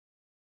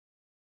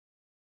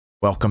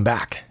Welcome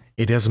back.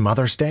 It is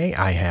Mother's Day.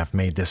 I have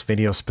made this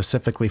video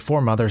specifically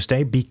for Mother's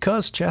Day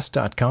because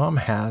chess.com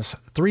has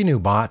 3 new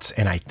bots,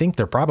 and I think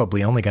they're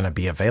probably only going to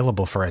be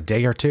available for a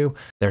day or two.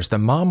 There's the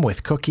mom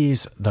with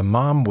cookies, the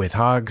mom with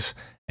hugs,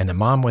 and the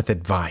mom with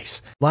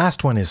advice.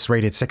 Last one is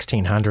rated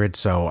 1600,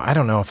 so I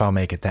don't know if I'll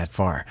make it that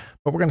far.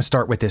 But we're going to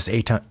start with this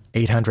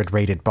 800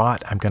 rated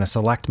bot. I'm going to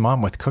select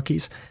mom with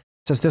cookies.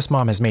 It says this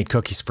mom has made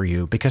cookies for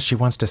you because she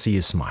wants to see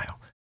you smile.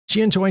 She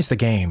enjoys the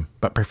game,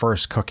 but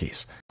prefers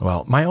cookies.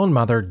 Well, my own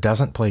mother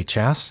doesn't play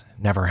chess,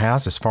 never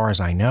has as far as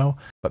I know,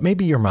 but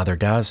maybe your mother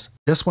does.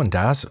 This one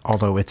does,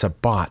 although it's a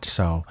bot,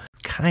 so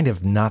kind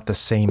of not the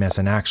same as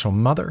an actual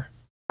mother.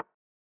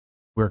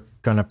 We're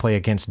going to play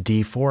against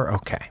d4,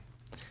 okay.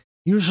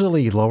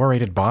 Usually lower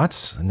rated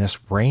bots in this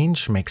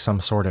range make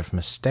some sort of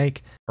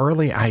mistake.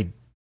 Early,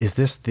 this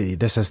is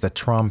the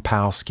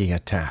Trompowsky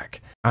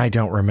attack. I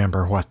don't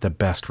remember what the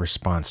best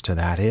response to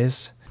that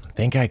is. I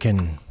think I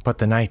can put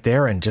the knight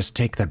there and just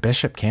take the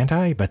bishop, can't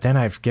I? But then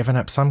I've given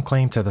up some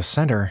claim to the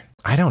center.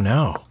 I don't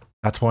know.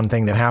 That's one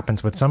thing that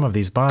happens with some of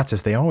these bots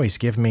is they always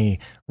give me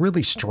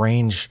really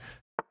strange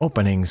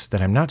openings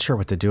that I'm not sure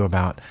what to do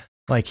about.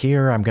 Like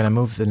here, I'm going to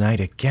move the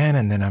knight again,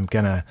 and then I'm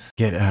going to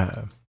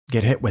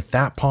get hit with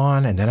that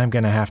pawn, and then I'm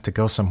going to have to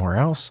go somewhere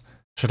else.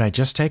 Should I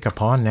just take a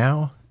pawn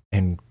now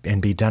and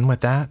be done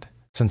with that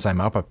since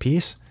I'm up a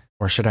piece?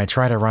 Or should I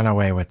try to run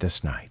away with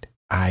this knight?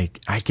 I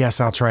guess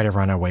I'll try to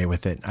run away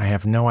with it. I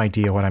have no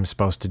idea what I'm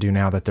supposed to do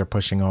now that they're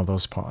pushing all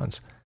those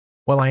pawns.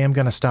 Well, I am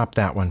going to stop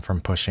that one from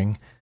pushing.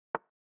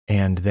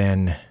 And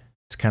then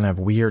it's kind of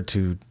weird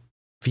to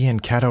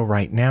fianchetto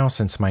right now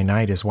since my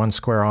knight is 1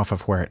 square off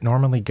of where it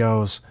normally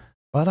goes.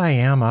 But I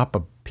am up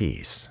a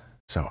piece,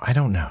 so I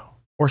don't know.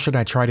 Or should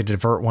I try to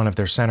divert one of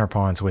their center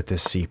pawns with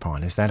this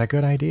c-pawn? Is that a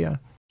good idea?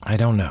 I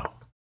don't know.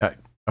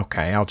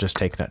 Okay, I'll just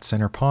take that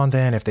center pawn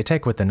then. If they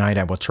take with the knight,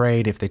 I will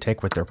trade. If they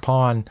take with their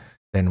pawn,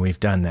 then we've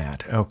done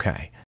that.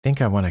 Okay, I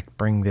think I want to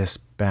bring this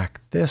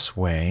back this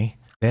way,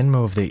 then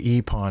move the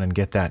e-pawn and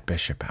get that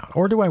bishop out.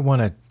 Or do I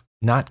want to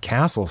not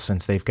castle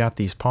since they've got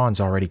these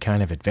pawns already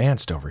kind of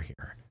advanced over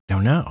here?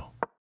 Don't know.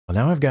 Well,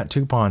 now I've got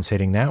 2 pawns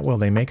hitting that. Will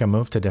they make a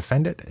move to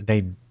defend it?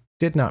 They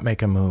did not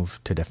make a move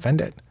to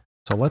defend it.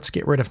 So let's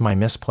get rid of my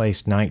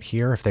misplaced knight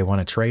here if they want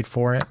to trade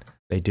for it.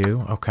 They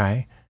do,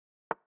 okay.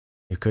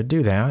 You could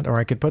do that, or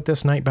I could put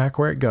this knight back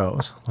where it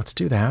goes. Let's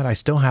do that. I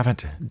still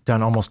haven't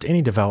done almost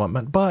any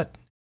development, but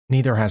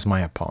neither has my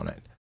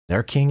opponent.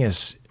 Their king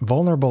is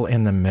vulnerable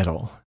in the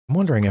middle. I'm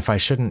wondering if I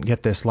shouldn't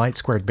get this light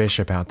squared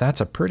bishop out. That's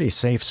a pretty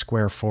safe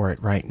square for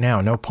it right now.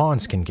 No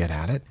pawns can get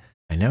at it.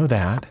 I know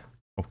that.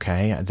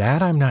 Okay,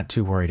 that I'm not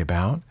too worried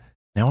about.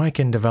 Now I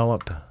can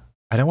develop.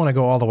 I don't want to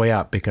go all the way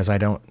up because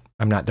I'm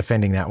not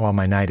defending that while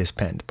my knight is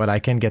pinned, but I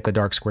can get the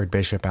dark squared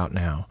bishop out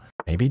now.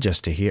 Maybe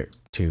just to here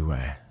to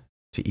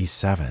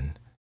e7.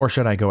 Or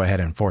should I go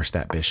ahead and force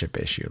that bishop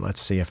issue? Let's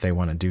see if they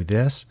want to do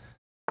this.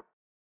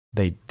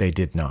 They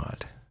did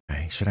not.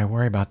 Okay, should I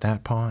worry about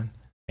that pawn?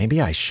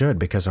 Maybe I should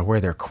because of where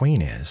their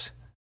queen is.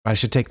 I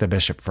should take the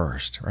bishop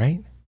first,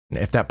 right?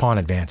 If that pawn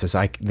advances,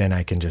 then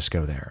I can just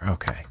go there.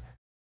 Okay.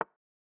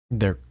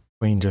 Their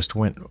queen just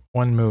went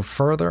 1 move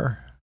further.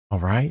 All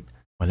right.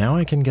 Well, now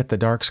I can get the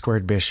dark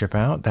squared bishop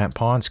out. That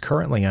pawn's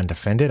currently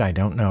undefended. I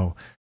don't know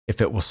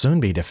if it will soon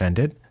be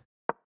defended.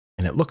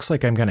 And it looks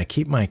like I'm going to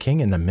keep my king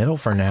in the middle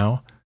for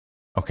now.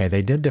 Okay,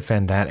 they did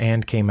defend that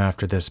and came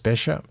after this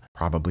bishop.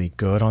 Probably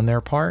good on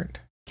their part.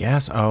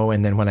 Yes. Oh,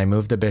 and then when I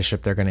move the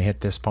bishop, they're going to hit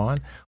this pawn.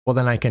 Well,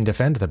 then I can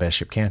defend the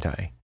bishop, can't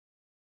I?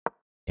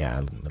 Yeah,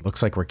 it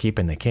looks like we're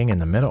keeping the king in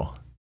the middle.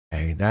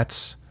 Okay,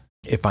 that's...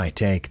 If I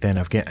take, then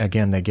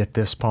again, they get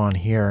this pawn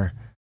here.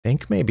 I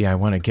think maybe I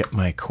want to get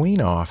my queen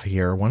off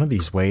here one of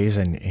these ways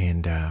and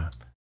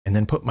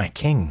then put my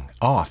king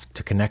off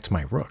to connect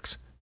my rooks.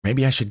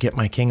 Maybe I should get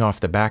my king off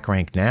the back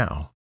rank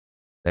now.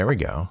 There we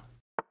go.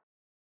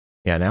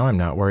 Yeah, now I'm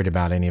not worried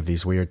about any of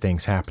these weird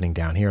things happening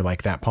down here.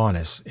 Like that pawn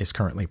is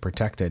currently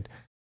protected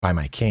by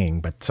my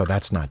king, but so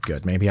that's not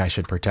good. Maybe I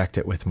should protect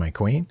it with my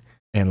queen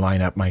and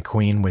line up my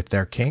queen with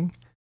their king.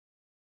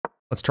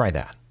 Let's try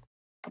that.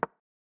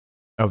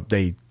 Oh,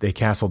 they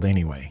castled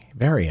anyway.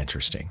 Very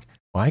interesting.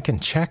 Well, I can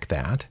check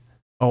that.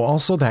 Oh,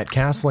 also that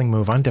castling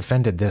move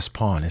undefended this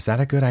pawn. Is that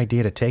a good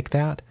idea to take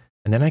that?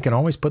 And then I can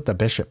always put the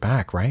bishop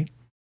back, right?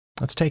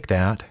 Let's take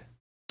that.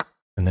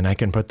 And then I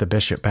can put the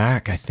bishop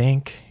back, I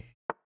think.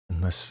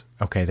 Unless,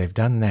 okay, they've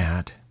done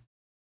that.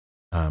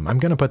 I'm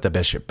going to put the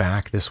bishop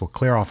back. This will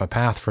clear off a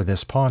path for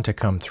this pawn to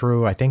come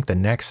through. I think the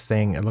next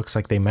thing, it looks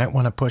like they might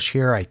want to push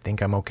here. I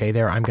think I'm okay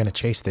there. I'm going to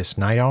chase this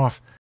knight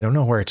off. I don't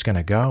know where it's going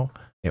to go.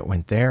 It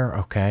went there,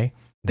 okay.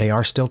 They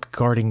are still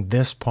guarding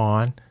this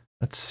pawn.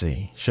 Let's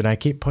see. Should I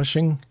keep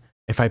pushing?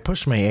 If I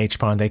push my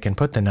h-pawn, they can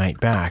put the knight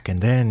back,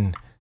 and then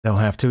they'll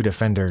have 2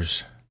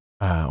 defenders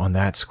on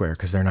that square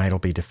because their knight will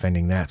be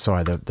defending that.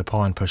 So the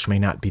pawn push may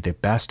not be the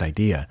best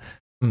idea.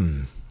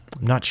 I'm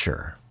not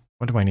sure.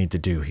 What do I need to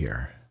do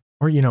here?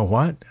 Or you know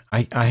what?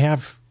 I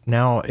have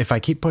now, if I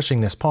keep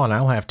pushing this pawn,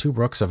 I'll have 2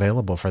 rooks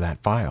available for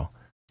that file.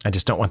 I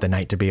just don't want the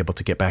knight to be able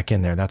to get back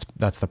in there.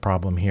 That's the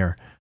problem here.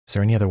 Is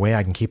there any other way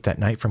I can keep that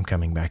knight from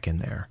coming back in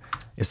there?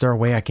 Is there a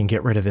way I can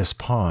get rid of this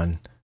pawn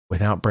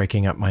without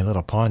breaking up my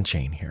little pawn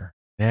chain here?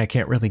 Yeah, I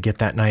can't really get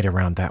that knight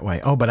around that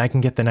way. Oh, but I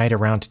can get the knight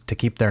around to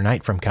keep their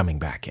knight from coming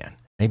back in.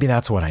 Maybe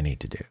that's what I need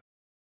to do.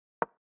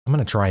 I'm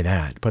going to try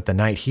that. Put the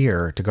knight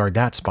here to guard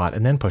that spot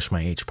and then push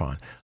my h-pawn.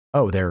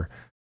 Oh, they're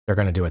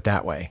going to do it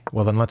that way.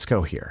 Well, then let's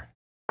go here.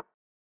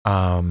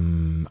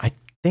 I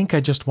think I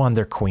just won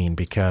their queen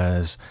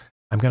because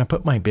I'm going to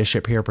put my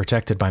bishop here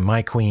protected by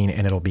my queen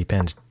and it'll be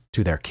pinned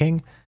to their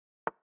king.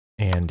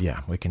 And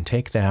yeah, we can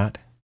take that.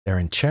 They're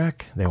in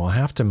check. They will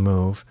have to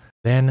move.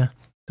 Then,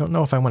 don't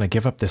know if I want to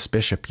give up this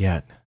bishop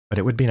yet, but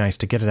it would be nice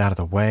to get it out of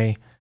the way.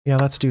 Yeah,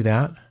 let's do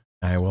that.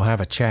 I will have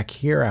a check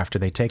here after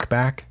they take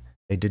back.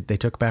 They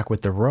took back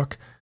with the rook.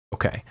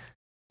 Okay.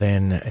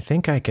 Then I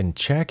think I can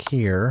check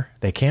here.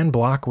 They can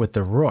block with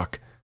the rook,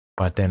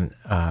 but then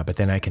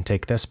I can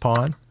take this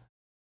pawn.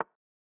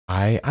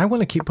 I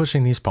want to keep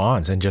pushing these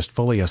pawns and just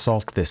fully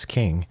assault this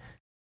king.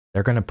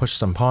 They're going to push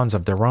some pawns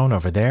of their own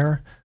over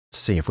there. Let's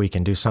see if we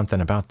can do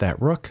something about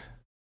that rook.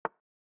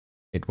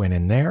 It went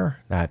in there.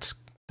 That's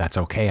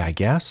okay, I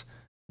guess.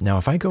 Now,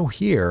 if I go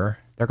here,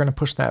 they're going to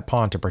push that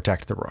pawn to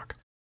protect the rook.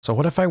 So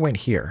what if I went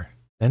here?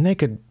 Then they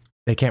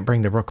can't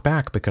bring the rook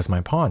back because my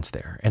pawn's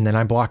there. And then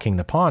I'm blocking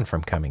the pawn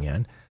from coming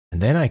in.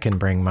 And then I can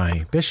bring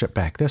my bishop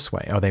back this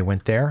way. Oh, they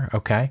went there?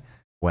 Okay.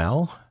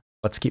 Well,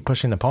 let's keep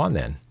pushing the pawn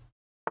then.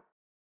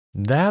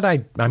 That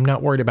I'm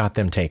not worried about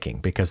them taking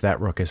because that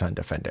rook is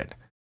undefended.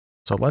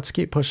 So let's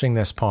keep pushing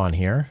this pawn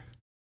here.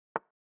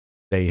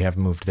 They have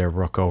moved their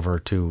rook over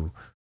to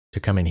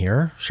come in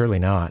here. Surely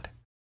not.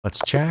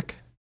 Let's check.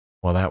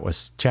 Well, that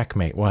was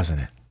checkmate,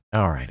 wasn't it?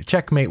 All right, a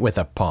checkmate with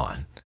a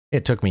pawn.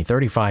 It took me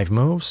 35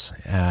 moves.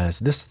 As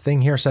this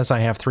thing here says I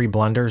have 3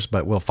 blunders,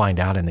 but we'll find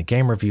out in the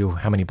game review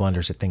how many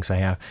blunders it thinks I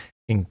have.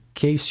 In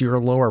case you're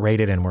lower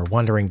rated and were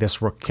wondering,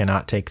 this rook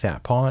cannot take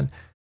that pawn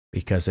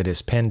because it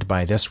is pinned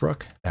by this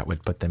rook. That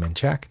would put them in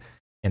check.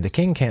 And the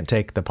king can't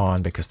take the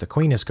pawn because the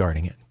queen is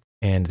guarding it.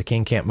 And the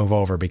king can't move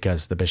over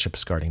because the bishop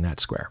is guarding that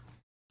square.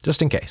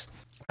 Just in case.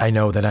 I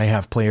know that I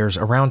have players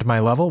around my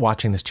level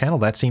watching this channel.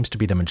 That seems to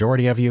be the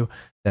majority of you.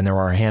 Then there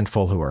are a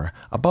handful who are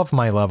above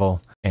my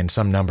level and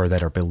some number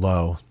that are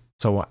below.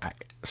 So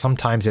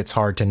sometimes it's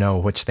hard to know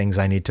which things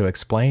I need to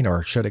explain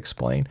or should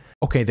explain.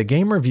 Okay, the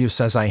game review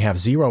says I have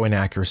 0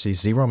 inaccuracies,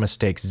 0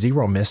 mistakes,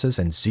 0 misses,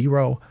 and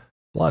 0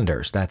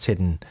 blunders. That's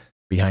hidden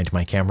behind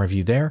my camera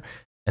view there.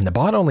 And the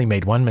bot only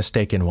made 1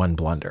 mistake and 1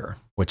 blunder,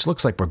 which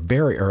looks like we're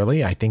very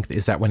early. I think,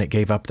 is that when it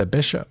gave up the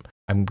bishop?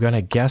 I'm going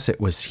to guess it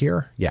was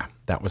here. Yeah,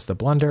 that was the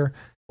blunder,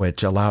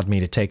 which allowed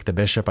me to take the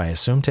bishop. I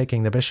assume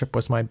taking the bishop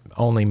was my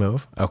only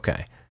move.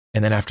 Okay.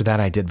 And then after that,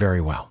 I did very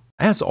well.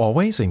 As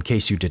always, in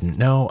case you didn't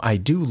know, I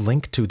do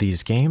link to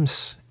these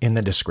games in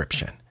the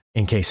description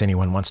in case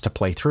anyone wants to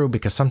play through,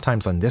 because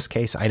sometimes in this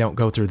case, I don't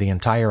go through the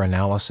entire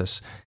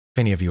analysis. If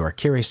any of you are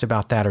curious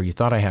about that or you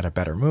thought I had a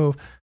better move,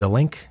 the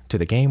link to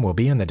the game will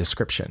be in the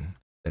description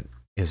that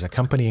is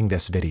accompanying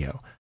this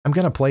video. I'm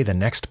going to play the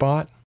next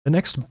bot. The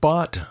next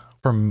bot,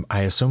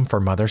 I assume for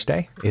Mother's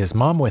Day, is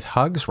Mom with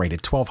Hugs,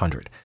 rated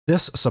 1200.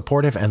 This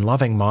supportive and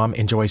loving mom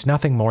enjoys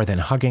nothing more than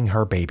hugging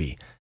her baby.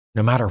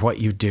 No matter what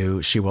you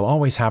do, she will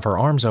always have her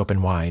arms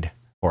open wide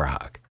for a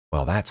hug.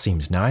 Well, that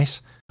seems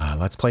nice.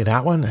 Let's play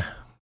that one.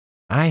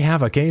 I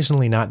have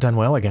occasionally not done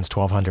well against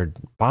 1200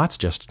 bots,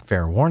 just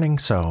fair warning,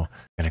 so I'm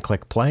going to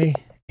click play,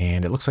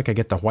 and it looks like I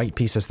get the white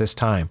pieces this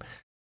time.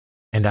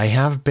 And I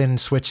have been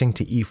switching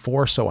to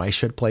e4, so I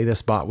should play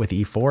this bot with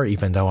e4,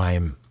 even though I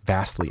am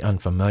vastly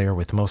unfamiliar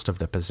with most of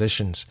the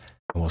positions.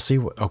 And we'll see.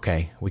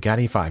 Okay, we got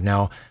e5.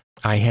 Now,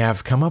 I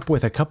have come up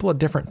with a couple of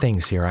different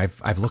things here.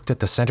 I've looked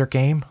at the center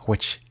game,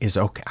 which is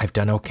okay. I've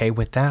done okay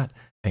with that.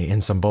 In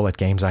some bullet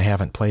games, I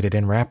haven't played it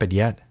in rapid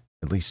yet,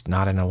 at least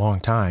not in a long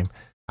time.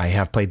 I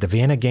have played the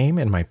Vienna game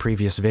in my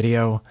previous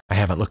video. I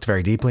haven't looked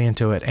very deeply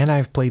into it. And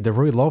I've played the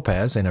Ruy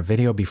Lopez in a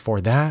video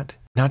before that.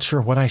 Not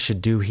sure what I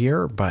should do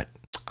here, but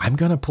I'm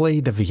going to play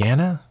the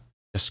Vienna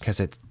just because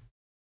it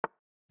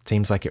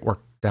seems like it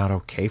worked out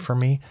okay for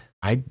me.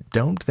 I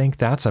don't think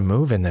that's a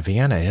move in the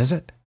Vienna, is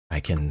it? I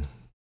can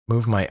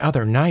move my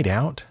other knight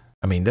out.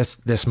 I mean,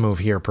 this move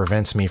here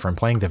prevents me from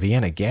playing the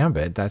Vienna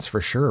Gambit, that's for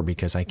sure,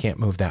 because I can't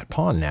move that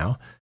pawn now.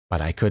 But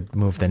I could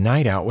move the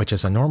knight out, which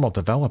is a normal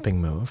developing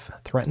move.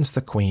 Threatens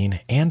the queen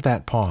and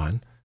that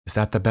pawn. Is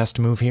that the best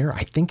move here?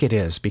 I think it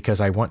is,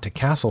 because I want to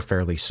castle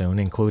fairly soon,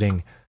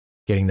 including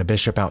getting the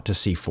bishop out to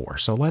c4.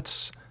 So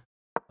let's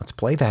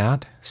play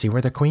that, see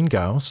where the queen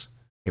goes.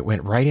 It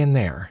went right in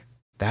there.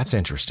 That's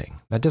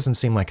interesting. That doesn't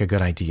seem like a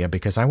good idea,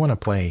 because I want to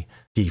play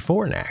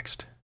d4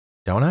 next,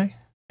 don't I?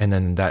 And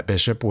then that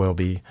bishop will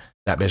be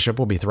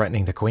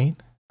threatening the queen.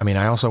 I mean,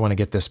 I also want to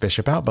get this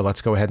bishop out, but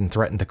let's go ahead and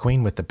threaten the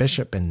queen with the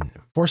bishop and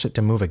force it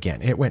to move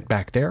again. It went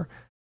back there,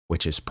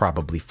 which is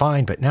probably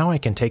fine, but now I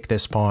can take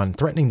this pawn,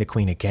 threatening the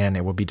queen again.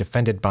 It will be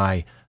defended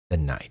by the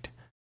knight.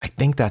 I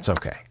think that's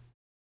okay.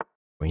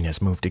 Queen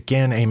has moved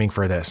again, aiming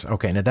for this.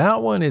 Okay, now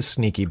that one is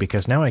sneaky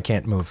because now I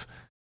can't move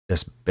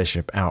this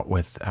bishop out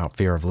without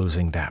fear of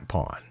losing that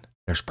pawn.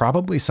 There's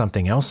probably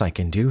something else I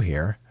can do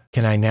here.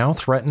 Can I now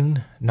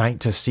threaten knight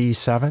to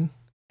c7?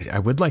 I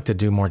would like to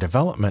do more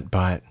development,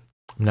 but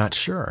I'm not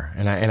sure.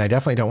 And I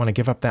definitely don't want to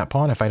give up that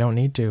pawn if I don't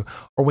need to.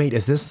 Or wait,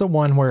 is this the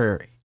one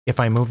where if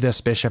I move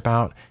this bishop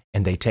out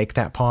and they take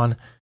that pawn,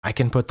 I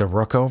can put the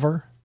rook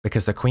over?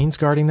 Because the queen's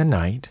guarding the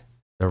knight,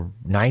 the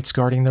knight's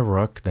guarding the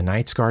rook, the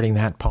knight's guarding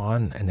that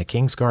pawn, and the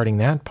king's guarding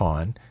that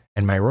pawn,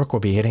 and my rook will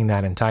be hitting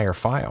that entire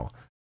file.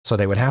 So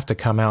they would have to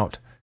come out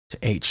to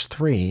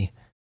h3,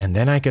 and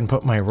then I can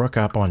put my rook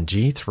up on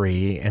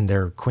g3, and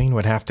their queen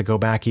would have to go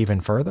back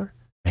even further?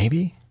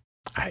 Maybe?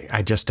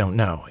 I just don't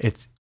know.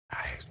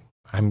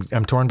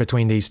 I'm torn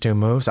between these two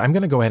moves. I'm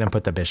going to go ahead and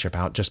put the bishop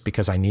out just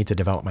because I need to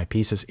develop my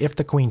pieces. If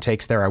the queen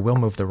takes there, I will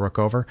move the rook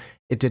over.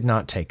 It did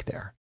not take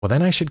there. Well,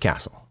 then I should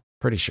castle.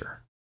 Pretty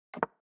sure.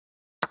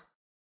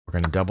 We're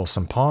going to double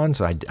some pawns.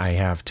 I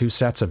have 2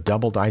 sets of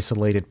doubled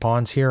isolated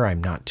pawns here.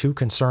 I'm not too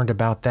concerned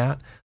about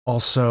that.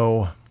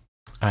 Also,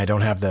 I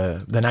don't have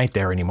the knight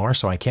there anymore,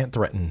 so I can't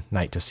threaten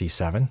knight to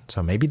c7.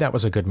 So maybe that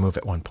was a good move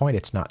at one point.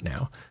 It's not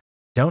now.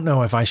 Don't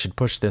know if I should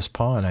push this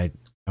pawn. I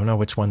don't know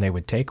which one they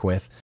would take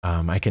with.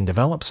 I can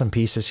develop some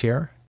pieces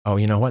here. Oh,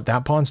 you know what?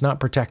 That pawn's not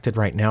protected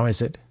right now,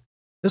 is it?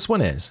 This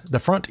one is. The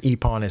front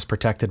e-pawn is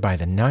protected by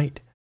the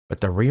knight,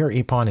 but the rear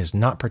e-pawn is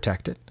not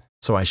protected.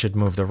 So I should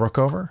move the rook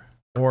over,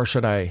 or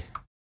should I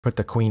put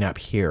the queen up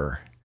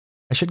here?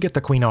 I should get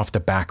the queen off the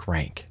back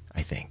rank,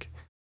 I think.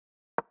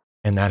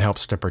 And that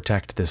helps to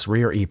protect this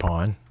rear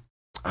e-pawn.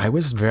 I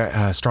was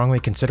very, strongly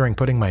considering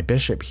putting my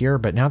bishop here,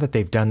 but now that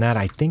they've done that,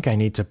 I think I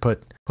need to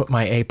put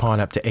my a-pawn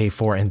up to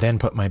a4 and then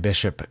put my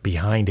bishop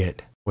behind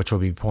it, which will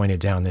be pointed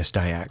down this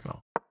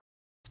diagonal.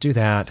 Let's do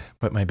that.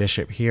 Put my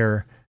bishop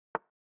here.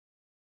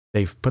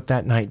 They've put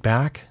that knight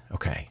back.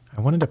 Okay,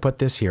 I wanted to put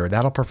this here.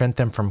 That'll prevent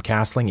them from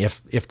castling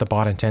if the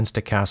bot intends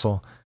to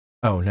castle.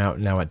 Oh,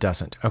 now it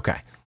doesn't.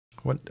 Okay,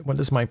 what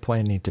does my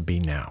plan need to be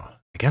now?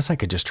 I guess I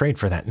could just trade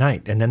for that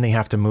knight, and then they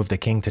have to move the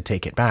king to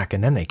take it back,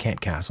 and then they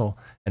can't castle,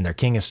 and their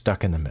king is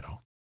stuck in the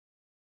middle.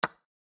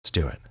 Let's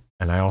do it.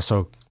 And I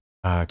also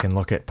can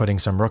look at putting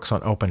some rooks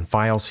on open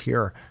files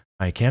here.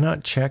 I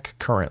cannot check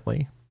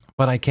currently,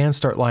 but I can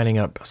start lining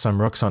up some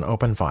rooks on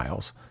open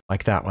files,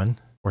 like that one.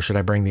 Or should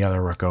I bring the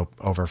other rook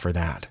over for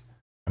that?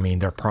 I mean,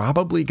 they're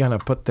probably going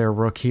to put their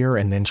rook here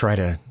and then try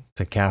to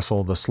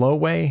castle the slow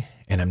way,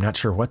 and I'm not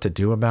sure what to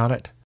do about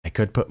it. I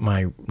could put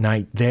my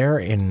knight there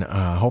in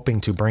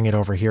hoping to bring it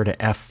over here to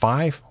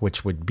f5,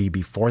 which would be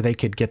before they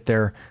could get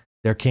their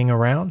king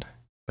around.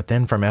 But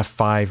then from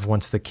f5,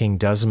 once the king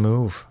does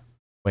move,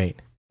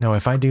 wait, no,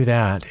 if I do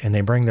that and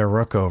they bring their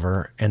rook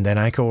over and then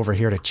I go over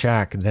here to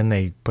check, then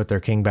they put their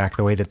king back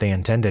the way that they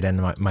intended,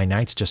 and my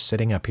knight's just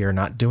sitting up here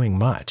not doing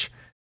much,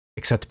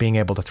 except being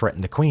able to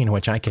threaten the queen,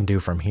 which I can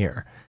do from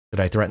here. Did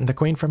I threaten the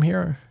queen from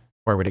here?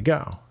 Where would it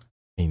go?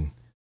 I mean,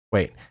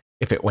 wait,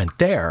 if it went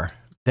there,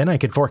 then I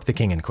could fork the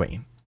king and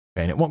queen.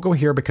 Okay, and it won't go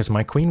here because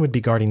my queen would be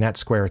guarding that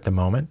square at the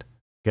moment.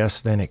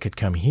 Guess then it could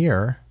come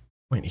here.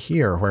 Went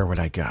here, where would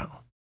I go?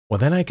 Well,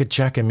 then I could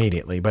check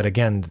immediately, but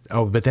again,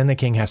 but then the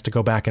king has to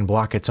go back and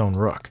block its own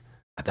rook.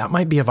 That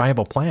might be a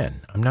viable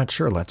plan. I'm not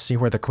sure. Let's see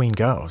where the queen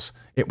goes.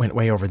 It went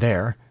way over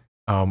there.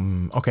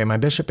 Okay, my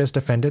bishop is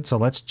defended, so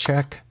let's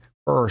check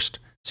first.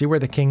 See where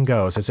the king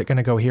goes. Is it going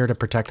to go here to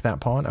protect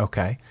that pawn?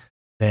 Okay.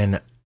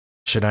 Then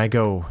should I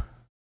go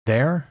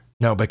there?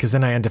 No, because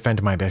then I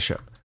undefend my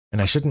bishop.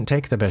 And I shouldn't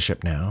take the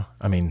bishop now.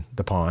 I mean,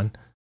 the pawn.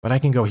 But I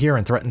can go here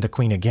and threaten the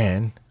queen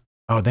again.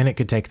 Oh, then it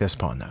could take this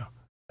pawn, though.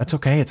 That's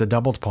okay. It's a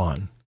doubled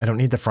pawn. I don't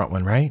need the front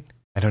one, right?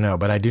 I don't know,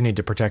 but I do need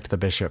to protect the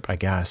bishop, I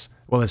guess.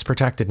 Well, it's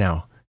protected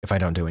now if I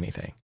don't do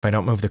anything. If I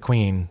don't move the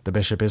queen, the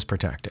bishop is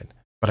protected.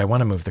 But I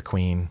want to move the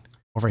queen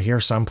over here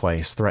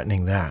someplace,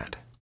 threatening that.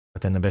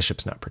 But then the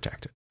bishop's not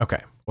protected.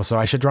 Okay, well, so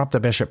I should drop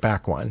the bishop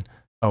back one.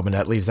 Oh, but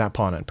that leaves that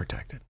pawn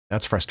unprotected.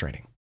 That's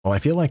frustrating. Well, I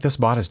feel like this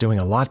bot is doing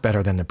a lot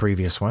better than the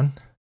previous one.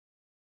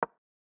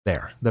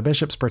 There, the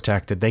bishop's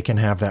protected. They can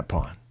have that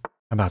pawn.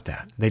 How about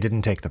that? They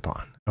didn't take the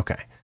pawn.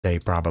 Okay, they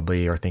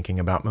probably are thinking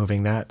about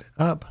moving that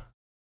up.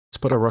 Let's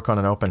put a rook on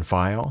an open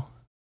file.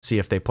 See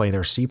if they play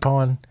their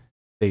c-pawn.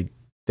 They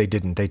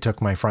didn't. They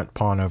took my front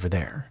pawn over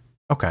there.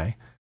 Okay,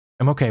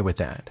 I'm okay with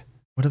that.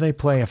 What do they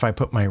play if I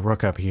put my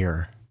rook up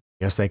here?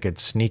 Guess they could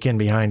sneak in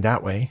behind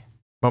that way.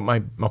 But my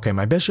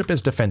bishop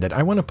is defended.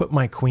 I want to put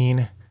my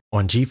queen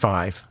on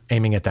g5,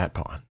 aiming at that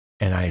pawn.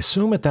 And I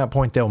assume at that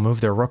point they'll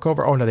move their rook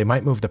over. Oh no, they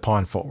might move the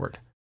pawn forward.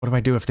 What do I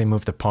do if they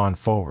move the pawn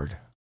forward?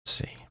 Let's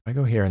see. If I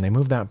go here and they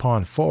move that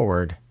pawn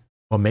forward,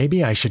 well,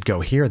 maybe I should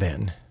go here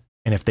then.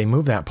 And if they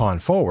move that pawn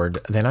forward,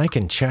 then I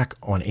can check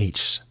on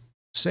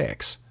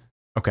h6.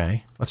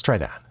 Okay, let's try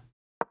that.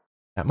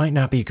 That might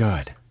not be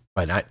good,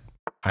 but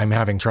I'm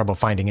having trouble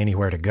finding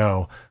anywhere to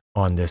go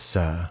on this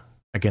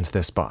against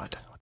this spot.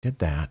 Did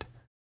that.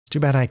 It's too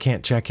bad I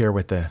can't check here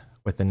with the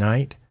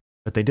knight,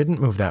 but they didn't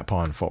move that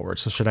pawn forward.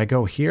 So should I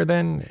go here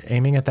then,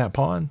 aiming at that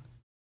pawn?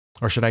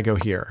 Or should I go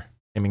here,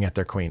 aiming at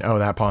their queen? Oh,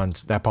 that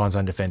pawn's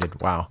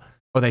undefended. Wow.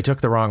 Oh, they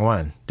took the wrong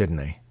one, didn't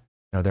they?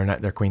 No, they're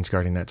not. Their queen's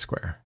guarding that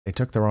square. They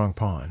took the wrong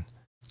pawn.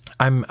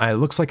 It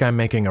looks like I'm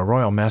making a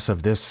royal mess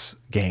of this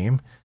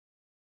game.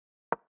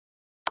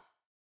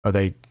 Oh,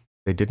 they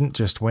didn't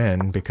just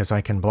win because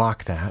I can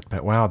block that,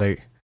 but wow,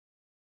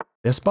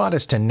 this bot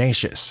is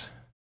tenacious.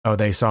 Oh,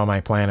 they saw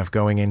my plan of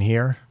going in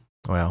here?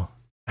 Well,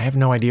 I have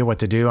no idea what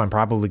to do. I'm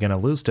probably going to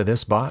lose to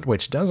this bot,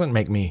 which doesn't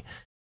make me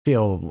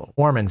feel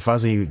warm and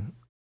fuzzy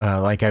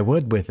like I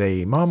would with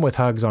a mom with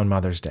hugs on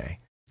Mother's Day.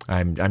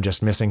 I'm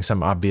just missing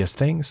some obvious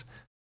things.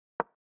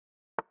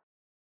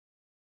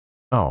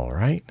 All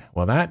right.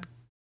 Well,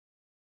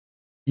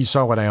 you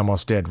saw what I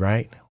almost did,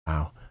 right?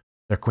 Wow.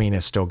 Their queen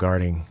is still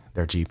guarding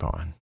their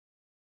G-pawn.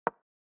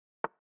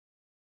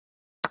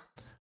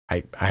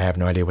 I have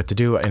no idea what to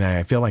do, and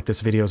I feel like this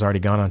video has already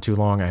gone on too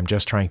long. I'm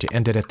just trying to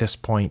end it at this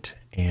point,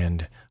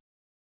 and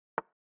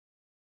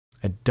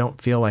I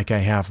don't feel like I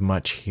have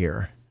much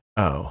here.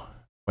 Oh,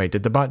 wait,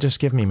 did the bot just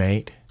give me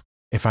mate?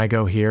 If I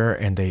go here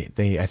and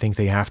I think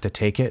they have to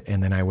take it,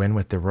 and then I win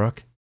with the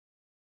rook?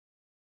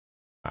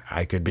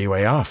 I could be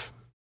way off.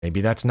 Maybe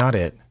that's not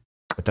it,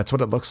 but that's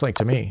what it looks like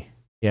to me.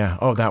 Yeah,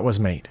 oh, that was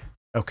mate.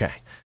 Okay.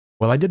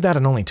 Well, I did that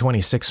in only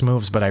 26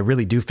 moves, but I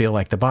really do feel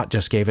like the bot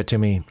just gave it to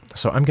me.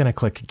 So I'm going to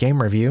click Game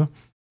Review,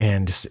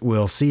 and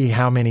we'll see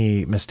how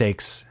many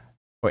mistakes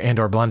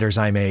or blunders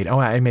I made. Oh,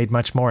 I made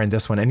much more in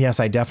this one. And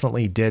yes, I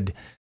definitely did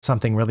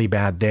something really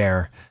bad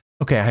there.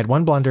 Okay, I had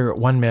one blunder,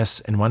 one miss,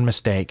 and one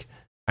mistake.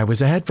 I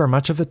was ahead for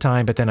much of the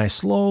time, but then I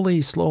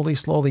slowly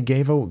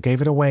gave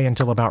it away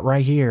until about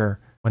right here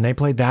when they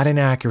played that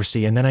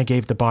inaccuracy, and then I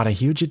gave the bot a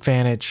huge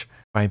advantage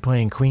by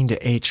playing queen to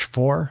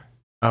h4.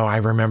 Oh, I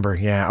remember.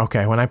 Yeah,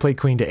 okay. When I played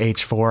queen to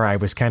h4, I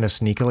was kind of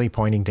sneakily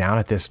pointing down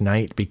at this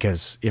knight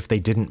because if they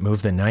didn't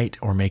move the knight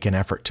or make an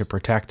effort to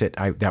protect it,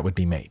 that would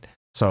be mate.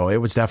 So it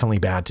was definitely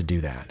bad to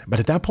do that. But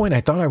at that point,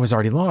 I thought I was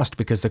already lost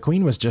because the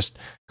queen was just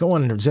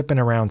going and zipping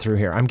around through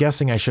here. I'm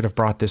guessing I should have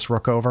brought this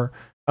rook over.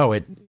 Oh,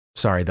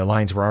 sorry, the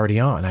lines were already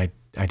on. I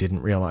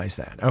didn't realize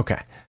that.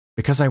 Okay.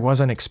 Because I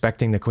wasn't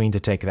expecting the queen to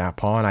take that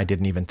pawn, I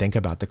didn't even think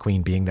about the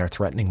queen being there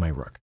threatening my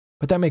rook.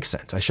 But that makes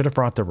sense. I should have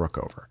brought the rook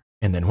over.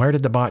 And then where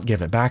did the bot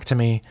give it back to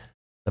me?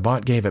 The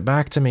bot gave it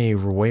back to me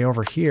way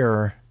over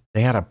here.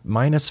 They had a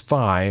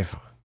 -5,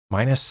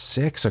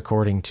 -6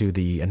 according to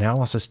the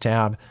analysis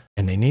tab,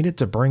 and they needed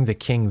to bring the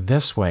king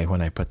this way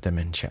when I put them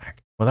in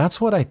check. Well,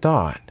 that's what I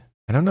thought.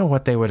 I don't know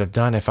what they would have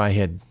done if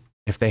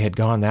they had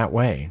gone that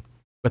way,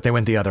 but they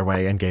went the other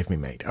way and gave me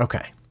mate.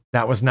 Okay.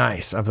 That was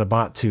nice of the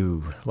bot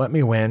to let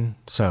me win.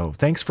 So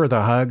thanks for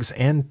the hugs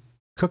and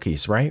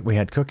cookies, right? We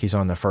had cookies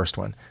on the first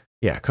one.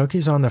 Yeah,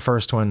 cookies on the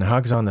first one,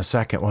 hugs on the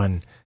second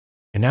one,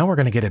 and now we're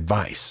going to get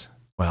advice.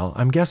 Well,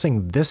 I'm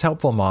guessing this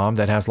helpful mom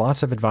that has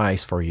lots of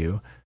advice for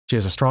you. She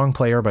is a strong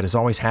player, but is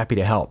always happy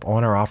to help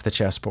on or off the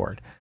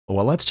chessboard.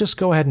 Well, let's just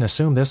go ahead and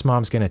assume this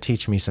mom's going to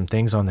teach me some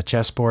things on the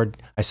chessboard.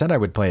 I said I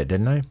would play it,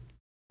 didn't I?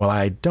 Well,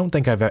 I don't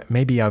think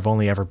maybe I've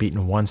only ever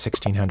beaten one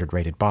 1600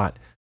 rated bot,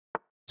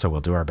 so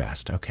we'll do our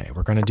best. Okay,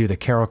 we're going to do the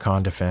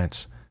Caro-Kann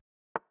defense.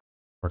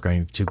 We're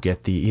going to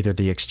get either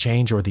the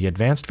exchange or the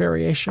advanced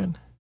variation.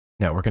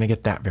 No, we're going to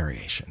get that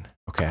variation.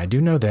 Okay, I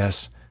do know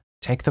this.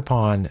 Take the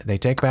pawn. They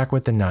take back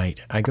with the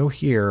knight. I go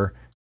here.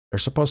 They're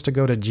supposed to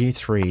go to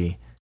g3.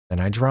 Then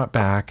I drop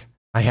back.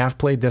 I have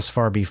played this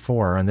far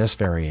before on this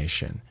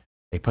variation.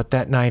 They put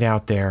that knight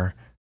out there,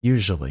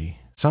 usually.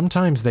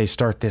 Sometimes they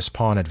start this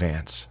pawn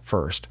advance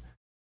first,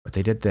 but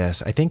they did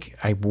this. I think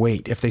I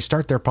wait. If they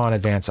start their pawn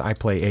advance, I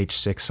play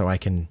h6 so I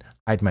can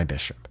hide my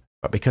bishop.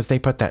 But because they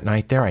put that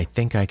knight there, I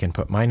think I can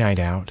put my knight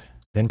out,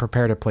 then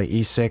prepare to play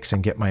e6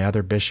 and get my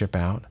other bishop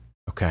out.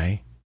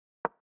 Okay.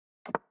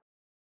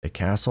 They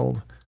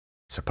castled.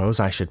 Suppose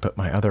I should put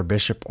my other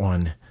bishop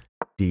on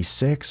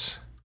d6.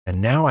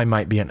 And now I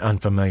might be in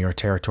unfamiliar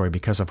territory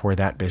because of where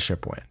that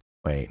bishop went.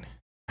 Wait,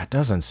 that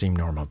doesn't seem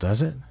normal,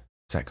 does it?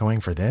 Is that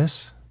going for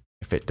this?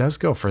 If it does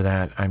go for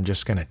that, I'm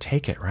just going to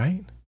take it,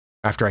 right?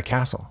 After I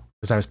castle,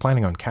 because I was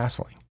planning on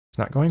castling. It's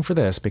not going for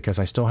this because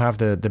I still have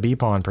the B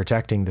pawn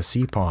protecting the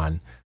C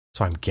pawn.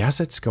 So I guess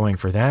it's going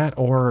for that,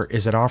 or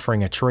is it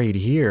offering a trade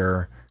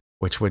here,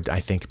 which would, I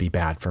think, be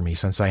bad for me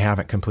since I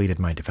haven't completed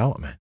my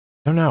development.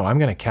 I don't know. I'm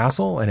going to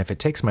castle, and if it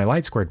takes my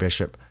light squared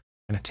bishop,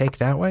 I'm going to take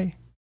that way?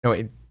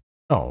 No,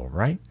 oh,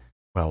 right.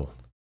 Well,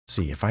 let's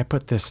see. If I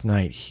put this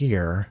knight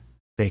here,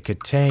 they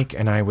could take,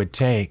 and I would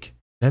take.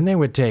 Then they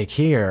would take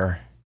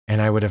here,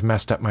 and I would have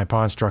messed up my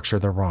pawn structure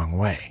the wrong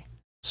way.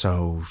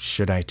 So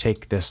should I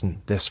take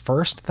this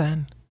first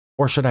then?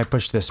 Or should I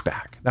push this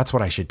back? That's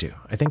what I should do.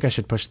 I think I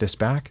should push this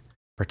back,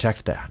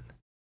 protect that.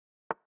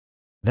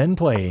 Then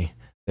play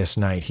this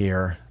knight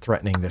here,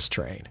 threatening this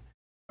trade.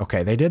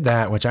 Okay, they did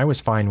that, which I was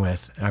fine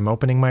with. I'm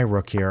opening my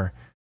rook here.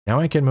 Now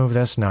I can move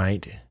this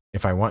knight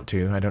if I want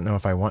to. I don't know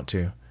if I want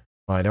to.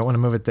 Well, I don't want to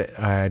move it.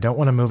 I don't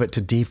want to move it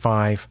to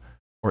d5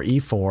 or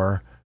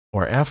e4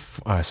 or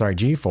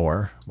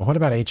g4. Well, what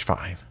about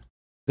h5?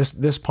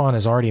 This pawn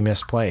is already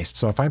misplaced.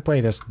 So if I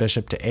play this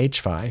bishop to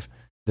h5,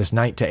 this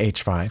knight to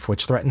h5,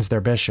 which threatens their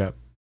bishop,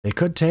 they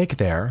could take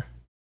there,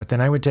 but then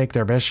I would take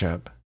their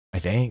bishop, I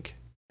think,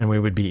 and we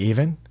would be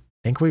even.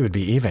 I think we would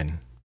be even.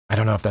 I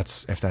don't know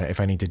if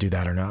I need to do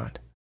that or not.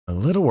 A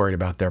little worried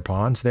about their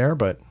pawns there,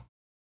 but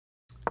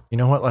you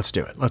know what? Let's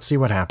do it. Let's see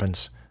what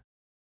happens.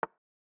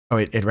 Oh,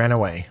 it ran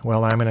away.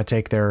 Well, I'm going to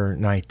take their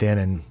knight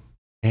then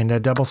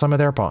and double some of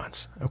their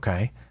pawns.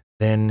 Okay.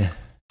 Then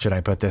should I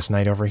put this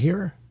knight over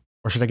here?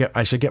 Or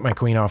I should get my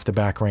queen off the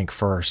back rank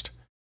first.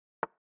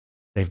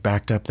 They've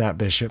backed up that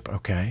bishop.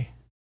 Okay.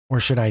 Or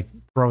should I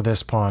throw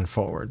this pawn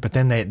forward? But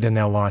then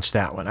they'll launch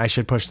that one. I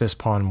should push this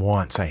pawn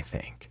once, I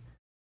think.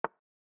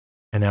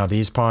 And now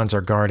these pawns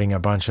are guarding a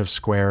bunch of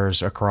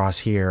squares across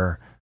here,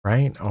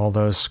 right? All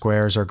those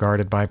squares are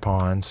guarded by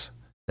pawns.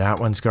 That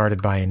one's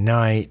guarded by a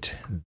knight.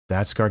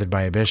 That's guarded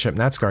by a bishop,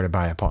 and that's guarded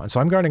by a pawn. So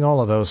I'm guarding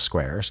all of those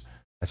squares.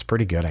 That's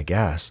pretty good, I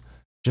guess.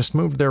 Just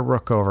move their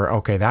rook over.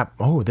 Okay,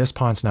 this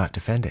pawn's not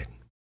defended.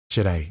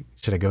 Should I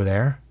go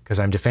there? Because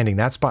I'm defending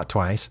that spot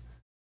twice.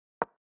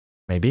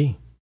 Maybe.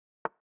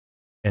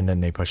 And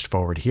then they pushed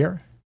forward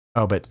here.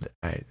 Oh, but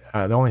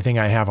the only thing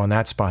I have on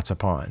that spot's a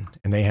pawn,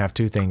 and they have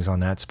two things on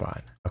that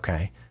spot.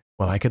 Okay.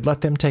 Well, I could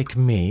let them take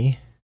me,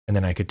 and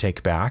then I could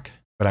take back.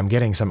 But I'm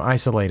getting some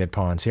isolated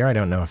pawns here. I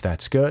don't know if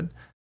that's good.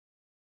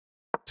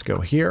 Let's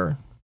go here.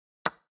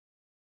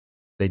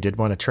 They did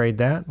want to trade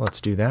that.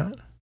 Let's do that.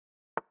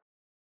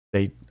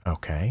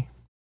 Okay.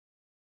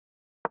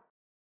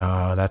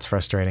 Oh, that's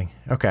frustrating.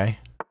 Okay.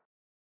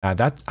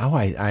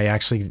 I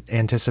actually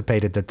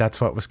anticipated that that's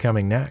what was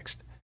coming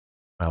next.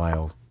 Well,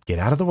 I'll get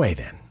out of the way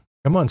then.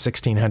 Come on,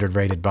 1600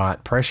 rated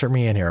bot. Pressure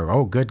me in here.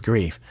 Oh, good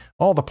grief.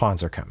 All the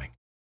pawns are coming.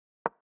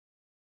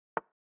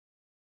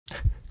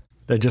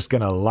 They're just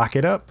going to lock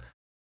it up?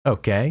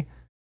 Okay.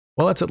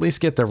 Well, let's at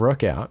least get the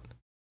rook out.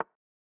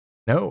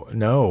 No,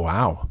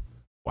 wow.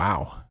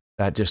 Wow.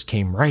 That just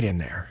came right in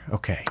there.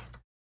 Okay.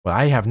 Well,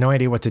 I have no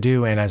idea what to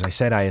do, and as I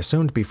said, I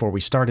assumed before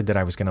we started that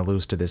I was going to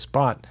lose to this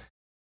bot,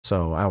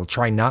 so I'll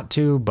try not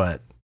to,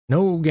 but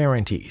no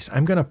guarantees.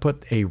 I'm going to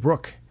put a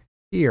rook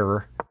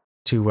here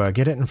to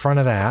get it in front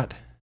of that.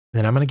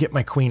 Then I'm going to get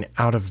my queen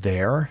out of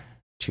there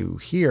to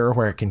here,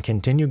 where it can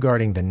continue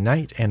guarding the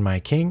knight and my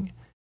king.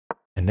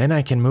 And then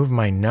I can move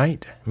my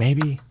knight,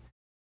 maybe.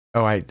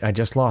 Oh, I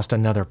just lost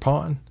another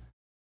pawn.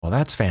 Well,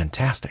 that's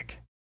fantastic.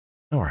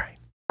 All right.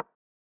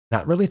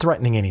 Not really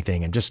threatening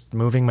anything. I'm just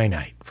moving my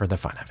knight for the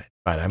fun of it.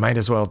 But I might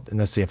as well,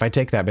 let's see, if I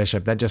take that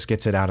bishop, that just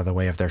gets it out of the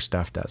way of their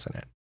stuff, doesn't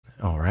it?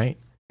 All right.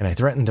 Can I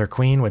threaten their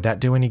queen? Would that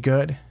do any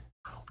good?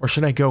 Or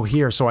should I go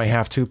here so I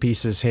have two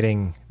pieces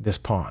hitting this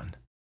pawn?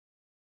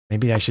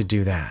 Maybe I should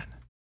do that.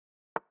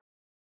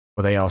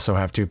 Well, they also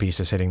have two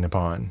pieces hitting the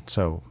pawn,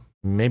 so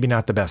maybe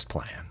not the best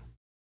plan.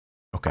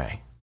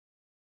 Okay.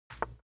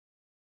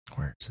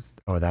 Where's it?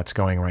 Oh, that's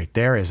going right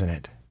there, isn't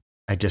it?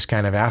 I just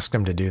kind of asked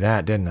him to do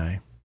that, didn't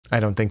I? I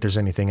don't think there's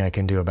anything I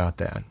can do about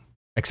that.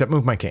 Except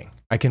move my king.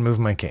 I can move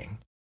my king.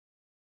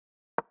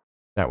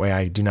 That way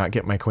I do not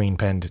get my queen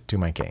pinned to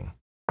my king.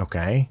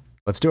 Okay.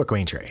 Let's do a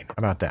queen trade. How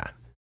about that?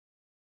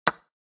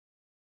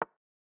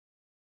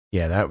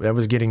 Yeah, that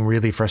was getting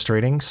really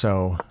frustrating,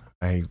 so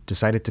I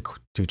decided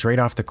to trade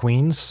off the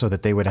queens so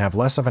that they would have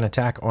less of an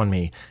attack on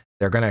me.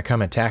 They're going to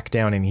come attack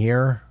down in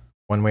here,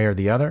 one way or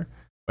the other.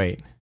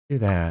 Wait, do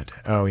that.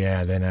 Oh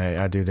yeah, then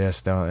I do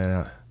this.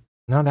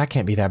 No, that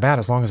can't be that bad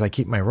as long as I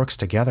keep my rooks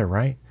together,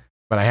 right?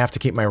 But I have to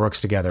keep my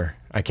rooks together.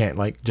 I can't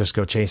like just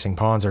go chasing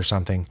pawns or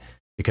something,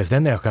 because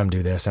then they'll come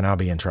do this and I'll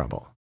be in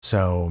trouble.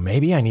 So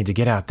maybe I need to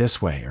get out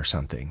this way or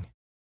something.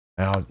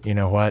 Well, you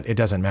know what? It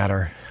doesn't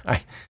matter.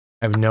 I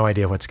have no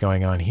idea what's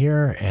going on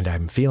here, and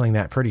I'm feeling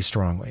that pretty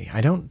strongly.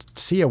 I don't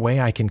see a way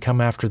I can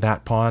come after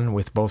that pawn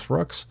with both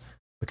rooks,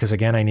 because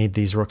again, I need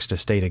these rooks to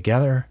stay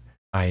together.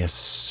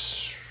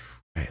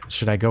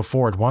 Should I go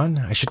forward one?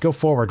 I should go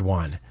forward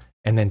one,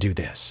 and then do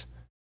this.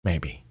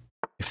 Maybe.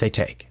 If they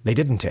take. They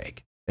didn't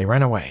take. They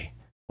ran away.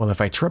 Well, if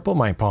I triple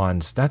my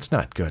pawns, that's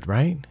not good,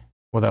 right?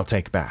 Well, they'll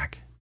take back.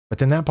 But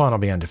then that pawn will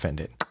be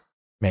undefended.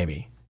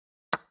 Maybe.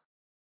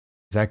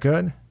 Is that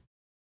good?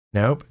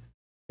 Nope.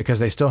 Because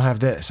they still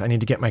have this. I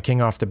need to get my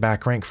king off the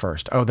back rank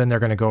first. Oh, then they're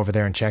going to go over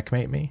there and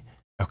checkmate me?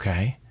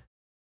 Okay.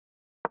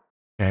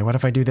 Okay, what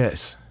if I do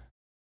this?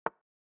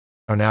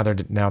 Oh, now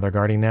they're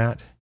guarding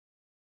that?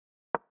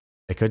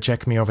 They could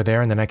check me over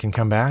there and then I can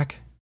come back?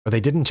 Oh, they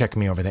didn't check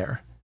me over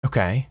there.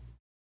 Okay.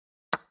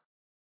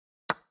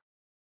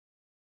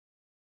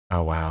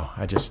 Oh, wow.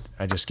 I just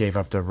gave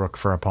up the rook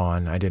for a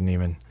pawn. I didn't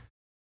even...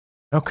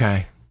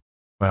 Okay.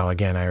 Well,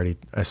 again, I already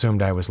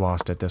assumed I was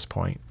lost at this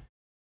point.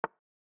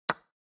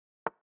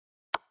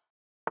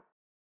 What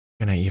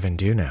can I even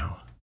do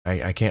now?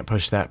 I can't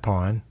push that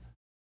pawn.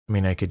 I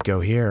mean, I could go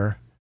here.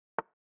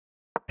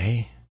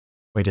 Hey.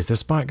 Wait, is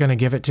this bot going to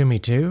give it to me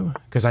too?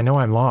 Because I know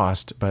I'm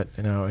lost, but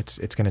you know, it's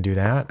going to do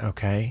that.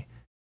 Okay.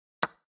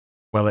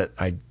 Well,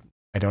 I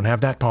don't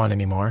have that pawn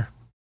anymore.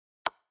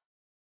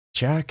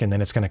 Check, and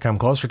then it's going to come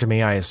closer to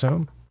me, I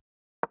assume.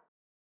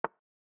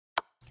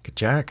 I could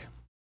check.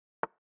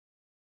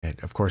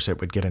 Of course,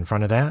 it would get in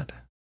front of that.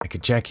 I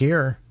could check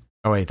here.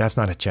 Oh, wait, that's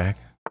not a check.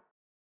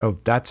 Oh,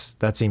 that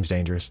seems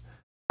dangerous.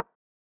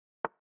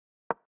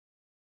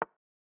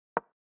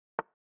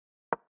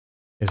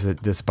 Is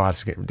it this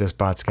bot's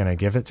going to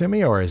give it to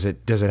me, or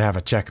does it have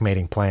a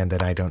checkmating plan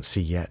that I don't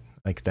see yet,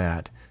 like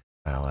that?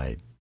 Well, I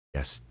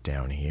guess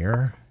down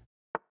here.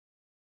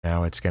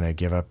 Now it's going to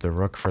give up the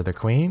rook for the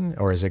queen,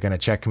 or is it going to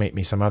checkmate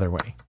me some other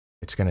way?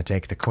 It's going to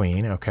take the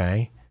queen,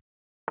 okay.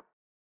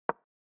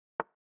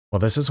 Well,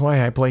 this is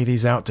why I play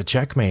these out to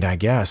checkmate, I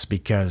guess,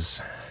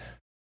 because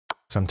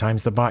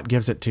sometimes the bot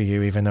gives it to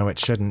you even though it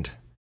shouldn't.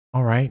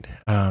 All right,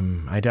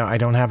 I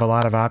don't have a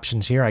lot of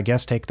options here. I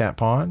guess take that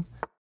pawn.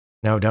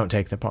 No, don't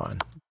take the pawn.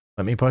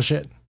 Let me push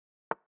it.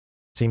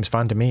 Seems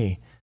fun to me.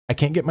 I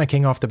can't get my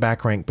king off the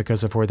back rank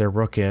because of where their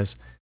rook is,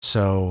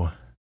 so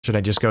should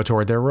I just go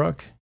toward their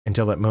rook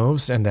until it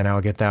moves and then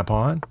I'll get that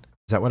pawn?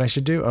 Is that what I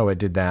should do? Oh, it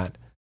did that.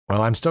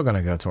 Well, I'm still going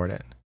to go toward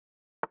it.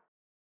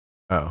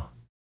 Oh,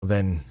 well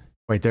then,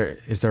 wait,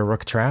 is their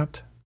rook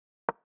trapped?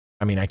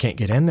 I mean, I can't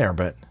get in there,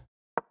 but...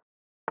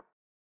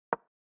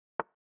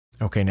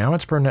 Okay, now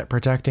it's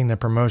protecting the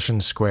promotion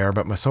square,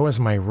 but so is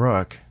my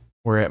rook,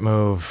 where it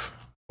move...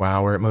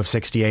 Wow, where it moved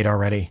 68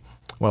 already.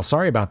 Well,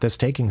 sorry about this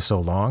taking so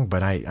long,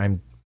 but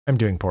I'm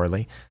doing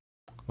poorly.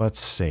 Let's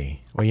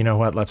see. Well, you know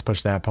what? Let's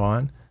push that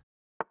pawn.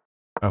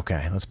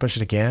 Okay, let's push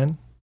it again.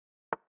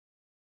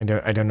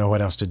 I don't know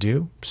what else to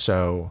do,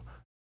 so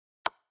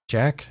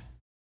check.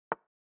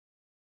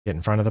 Get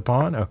in front of the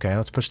pawn. Okay,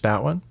 let's push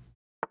that one.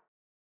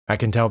 I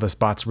can tell this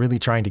bot's really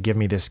trying to give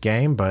me this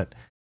game, but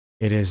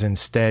it is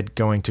instead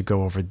going to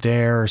go over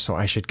there, so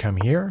I should come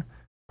here,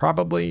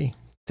 probably,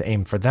 to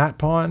aim for that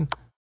pawn.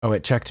 Oh,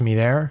 it checked me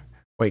there.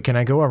 Wait, can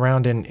I go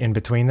around in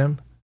between them?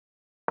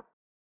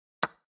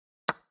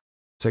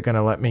 Is it going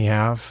to let me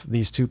have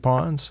these two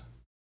pawns?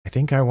 I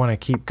think I want to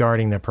keep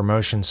guarding the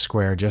promotion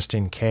square just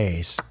in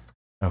case.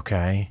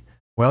 Okay.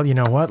 Well, you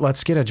know what?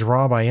 Let's get a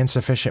draw by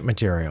insufficient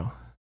material.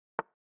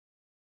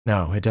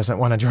 No, it doesn't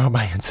want to draw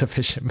by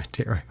insufficient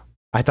material.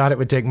 I thought it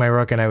would take my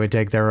rook and I would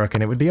take their rook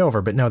and it would be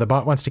over, but no, the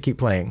bot wants to keep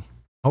playing.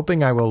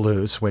 Hoping I will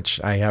lose, which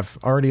I have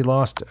already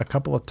lost a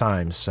couple of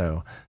times,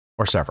 so,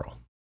 or several.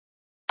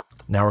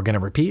 Now we're going to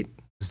repeat,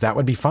 because that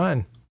would be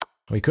fun.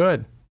 We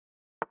could.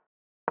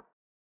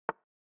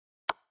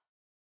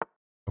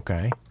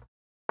 Okay.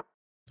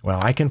 Well,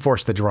 I can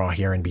force the draw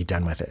here and be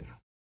done with it.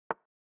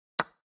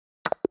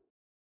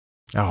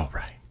 All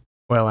right.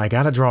 Well, I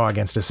got a draw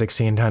against a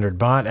 1600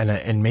 bot,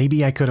 and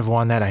maybe I could have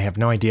won that. I have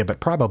no idea, but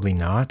probably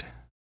not.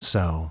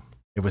 So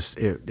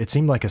it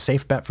seemed like a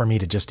safe bet for me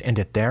to just end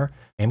it there.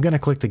 I'm going to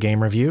click the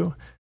game review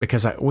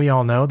because we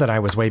all know that I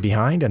was way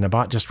behind and the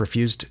bot just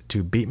refused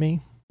to beat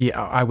me. Yeah,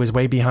 I was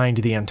way behind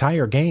the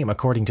entire game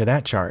according to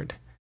that chart.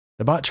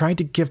 The bot tried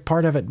to give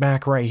part of it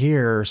back right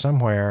here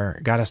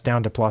somewhere, got us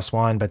down to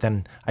 +1, but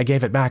then I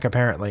gave it back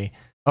apparently.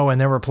 Oh, and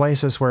there were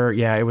places where,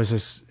 yeah, it was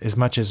as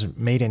much as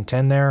mate in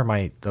 10 there.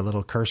 The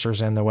little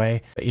cursor's in the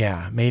way. But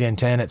yeah, mate in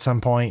 10 at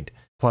some point,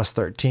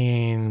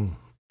 +13,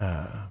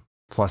 +12,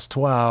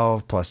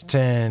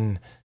 +10.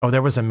 Oh,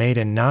 there was a mate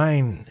in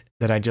 9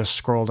 that I just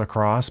scrolled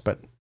across, but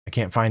I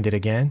can't find it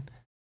again.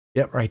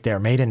 Yep, right there,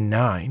 mate in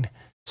 9.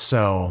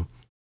 So,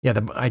 yeah,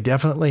 I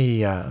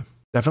definitely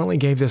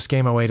gave this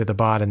game away to the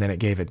bot and then it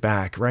gave it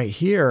back. Right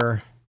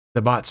here,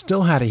 the bot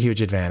still had a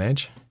huge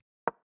advantage.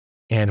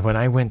 And when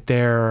I went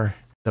there,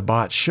 the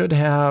bot should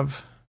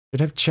have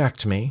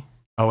checked me.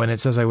 Oh, and it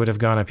says I would have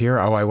gone up here.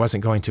 Oh, I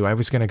wasn't going to. I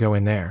was going to go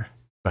in there.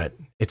 But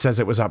it says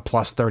it was up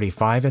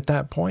 +35 at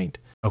that point.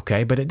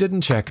 Okay, but it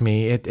didn't check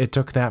me. It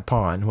took that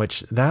pawn,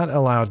 which that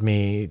allowed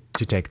me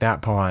to take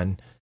that pawn.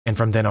 And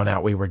from then on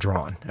out, we were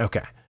drawn.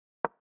 Okay.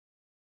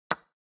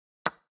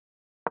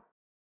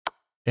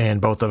 And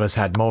both of us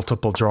had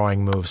multiple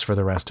drawing moves for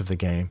the rest of the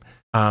game.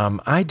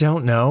 I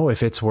don't know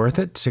if it's worth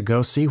it to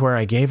go see where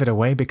I gave it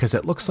away because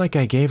it looks like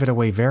I gave it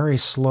away very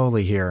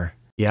slowly here.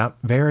 Yep,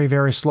 very,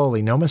 very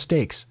slowly. No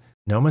mistakes.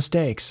 No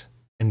mistakes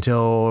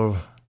until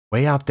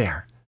way out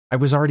there. I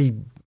was already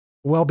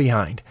well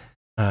behind.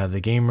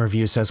 The game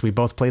review says we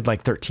both played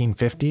like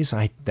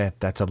 1350s.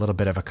 That's a little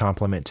bit of a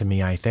compliment to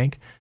me, I think.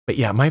 But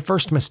yeah, my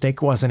first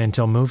mistake wasn't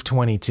until move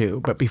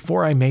 22. But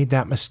before I made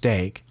that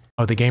mistake,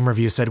 oh, the game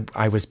review said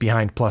I was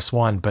behind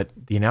 +1, but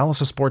the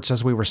analysis board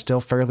says we were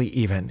still fairly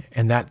even,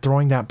 and that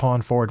throwing that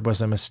pawn forward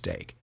was a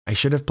mistake. I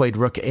should have played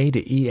rook A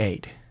to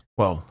E8.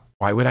 Well,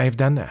 why would I have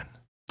done that?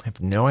 I have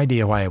no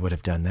idea why I would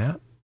have done that,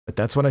 but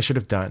that's what I should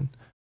have done.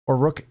 Or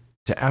rook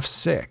to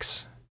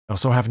F6. I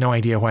also have no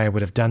idea why I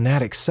would have done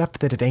that, except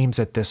that it aims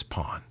at this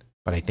pawn.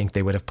 But I think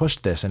they would have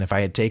pushed this, and if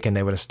I had taken,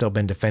 they would have still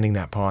been defending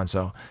that pawn.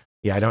 So,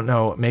 yeah, I don't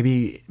know.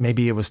 Maybe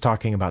it was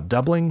talking about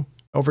doubling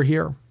over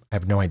here. I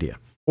have no idea.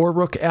 Or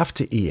rook F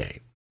to E8.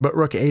 But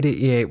rook A to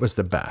E8 was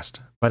the best.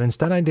 But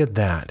instead I did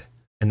that,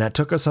 and that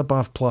took us up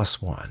off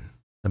 +1.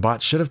 The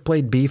bot should have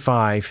played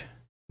B5.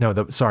 No,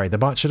 the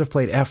bot should have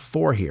played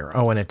F4 here.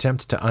 Oh, an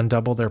attempt to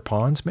undouble their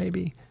pawns,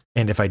 maybe?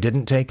 And if I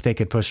didn't take, they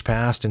could push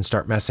past and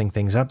start messing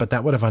things up, but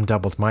that would have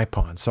undoubled my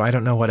pawn. So I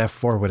don't know what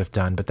F4 would have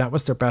done, but that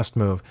was their best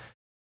move.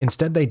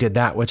 Instead, they did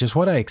that, which is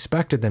what I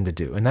expected them to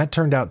do, and that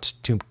turned out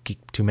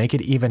to make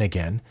it even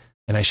again,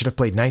 and I should have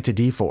played knight to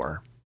D4.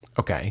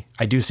 Okay,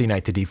 I do see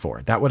knight to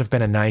D4. That would have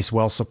been a nice,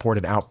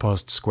 well-supported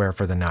outpost square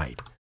for the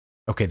knight.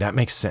 Okay, that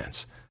makes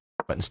sense.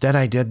 But instead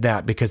I did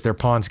that because their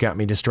pawns got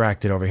me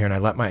distracted over here, and I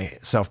let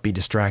myself be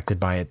distracted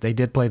by it. They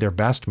did play their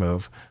best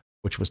move,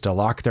 which was to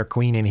lock their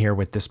queen in here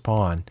with this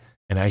pawn.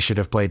 And I should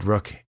have played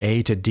rook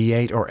A to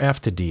D8 or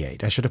F to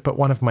D8. I should have put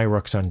one of my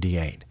rooks on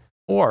D8.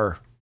 Or,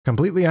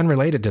 completely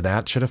unrelated to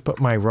that, should have put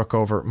my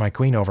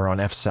queen over on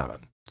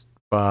F7.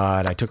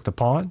 But I took the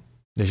pawn.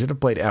 They should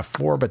have played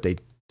F4, but they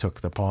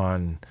took the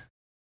pawn.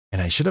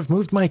 And I should have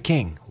moved my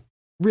king.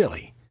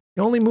 Really.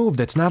 The only move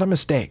that's not a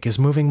mistake is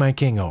moving my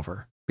king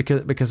over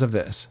because of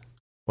this.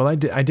 Well, I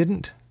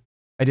didn't.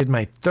 I did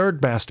my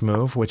third best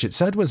move, which it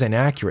said was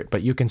inaccurate,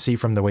 but you can see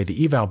from the way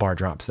the eval bar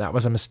drops, that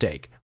was a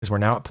mistake, because we're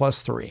now at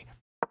 +3.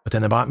 But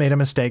then the bot made a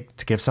mistake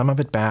to give some of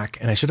it back,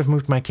 and I should have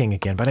moved my king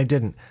again, but I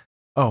didn't.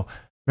 Oh,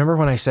 remember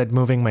when I said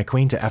moving my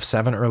queen to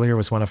F7 earlier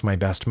was one of my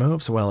best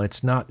moves? Well,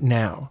 it's not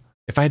now.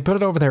 If I had put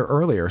it over there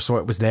earlier so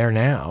it was there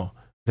now,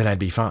 then I'd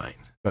be fine.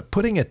 But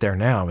putting it there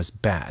now is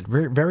bad,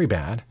 very, very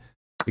bad,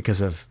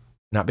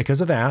 not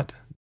because of that.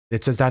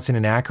 It says that's an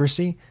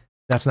inaccuracy.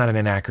 That's not an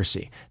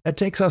inaccuracy. That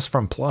takes us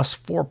from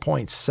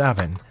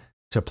 +4.7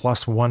 to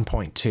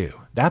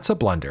 +1.2. That's a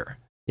blunder.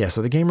 Yeah,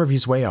 so the game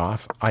review's way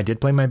off. I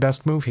did play my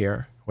best move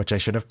here, which I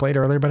should have played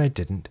earlier, but I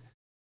didn't.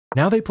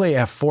 Now they play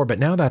F4, but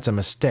now that's a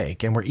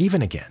mistake, and we're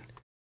even again.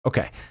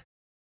 Okay,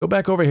 go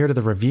back over here to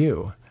the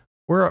review.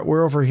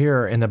 We're over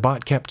here, and the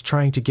bot kept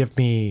trying to give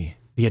me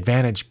the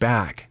advantage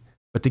back,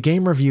 but the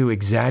game review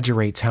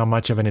exaggerates how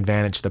much of an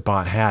advantage the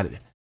bot had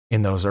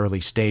in those early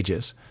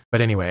stages.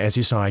 But anyway, as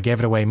you saw, I gave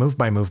it away move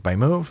by move by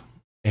move,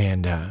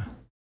 and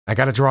I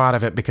got a draw out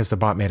of it because the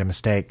bot made a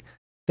mistake.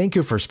 Thank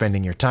you for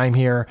spending your time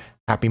here.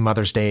 Happy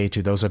Mother's Day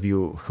to those of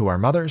you who are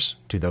mothers,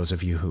 to those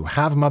of you who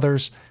have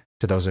mothers,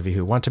 to those of you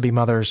who want to be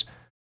mothers,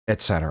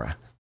 etc.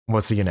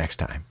 We'll see you next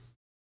time.